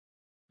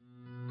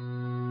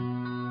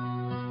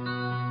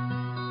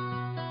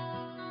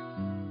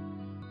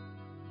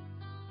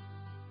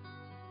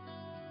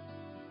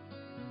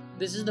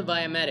This is the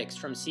Vimedix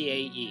from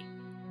CAE,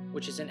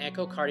 which is an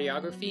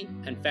echocardiography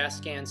and fast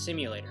scan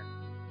simulator.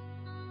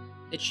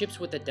 It ships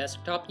with a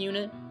desktop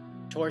unit,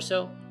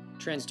 torso,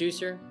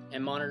 transducer,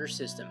 and monitor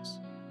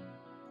systems.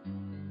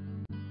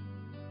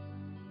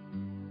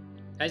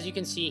 As you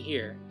can see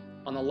here,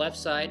 on the left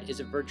side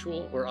is a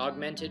virtual or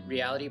augmented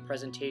reality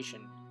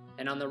presentation,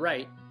 and on the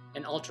right,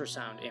 an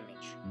ultrasound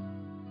image.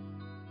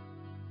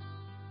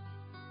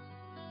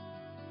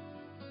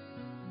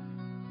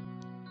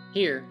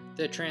 Here,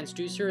 the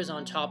transducer is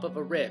on top of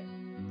a rib,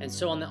 and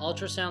so on the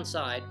ultrasound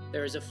side,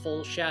 there is a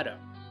full shadow,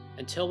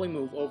 until we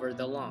move over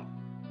the lung.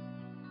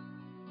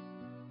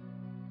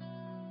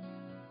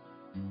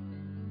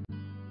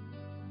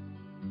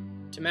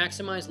 To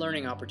maximize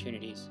learning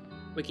opportunities,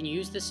 we can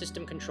use the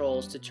system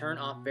controls to turn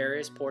off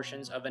various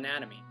portions of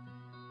anatomy.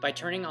 By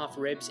turning off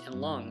ribs and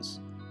lungs,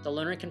 the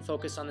learner can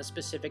focus on the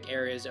specific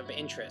areas of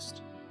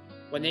interest.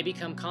 When they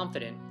become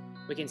confident,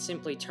 we can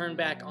simply turn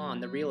back on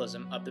the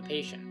realism of the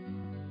patient.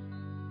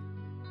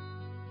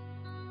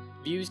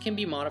 Views can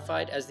be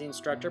modified as the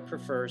instructor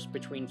prefers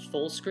between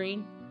full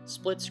screen,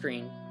 split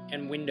screen,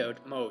 and windowed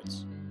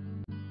modes.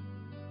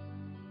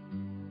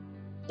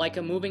 Like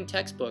a moving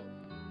textbook,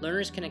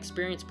 learners can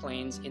experience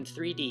planes in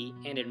 3D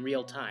and in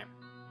real time.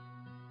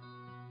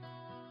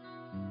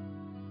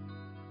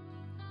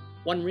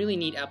 One really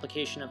neat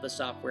application of the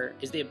software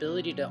is the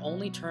ability to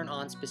only turn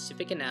on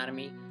specific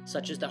anatomy,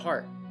 such as the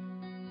heart.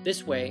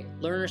 This way,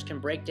 learners can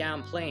break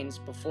down planes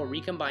before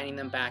recombining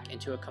them back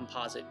into a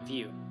composite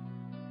view.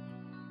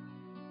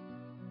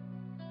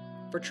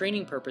 For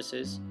training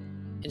purposes,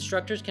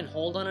 instructors can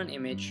hold on an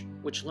image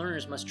which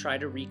learners must try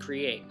to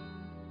recreate.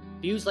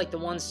 Views like the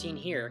ones seen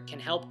here can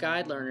help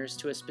guide learners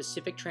to a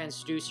specific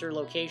transducer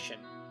location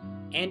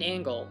and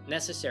angle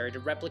necessary to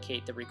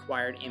replicate the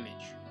required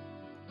image.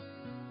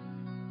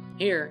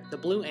 Here, the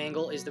blue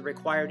angle is the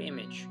required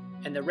image,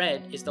 and the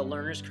red is the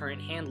learner's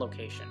current hand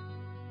location.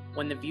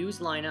 When the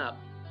views line up,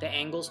 the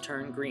angles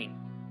turn green.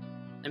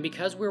 And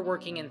because we're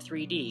working in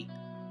 3D,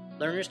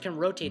 learners can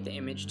rotate the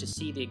image to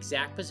see the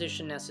exact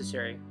position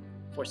necessary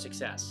for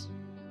success.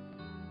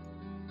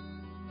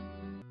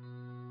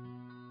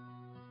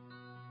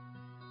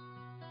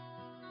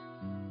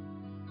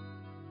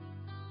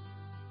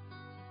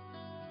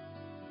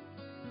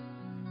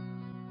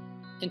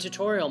 In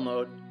tutorial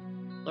mode,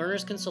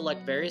 learners can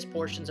select various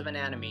portions of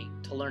anatomy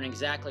to learn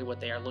exactly what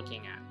they are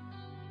looking at.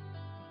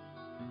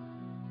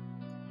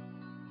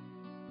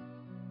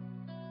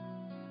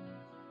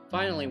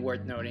 Finally,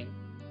 worth noting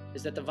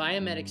is that the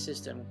Vimedix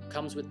system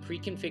comes with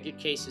pre-configured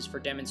cases for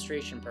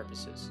demonstration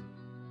purposes,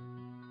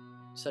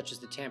 such as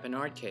the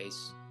tamponade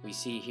case we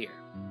see here.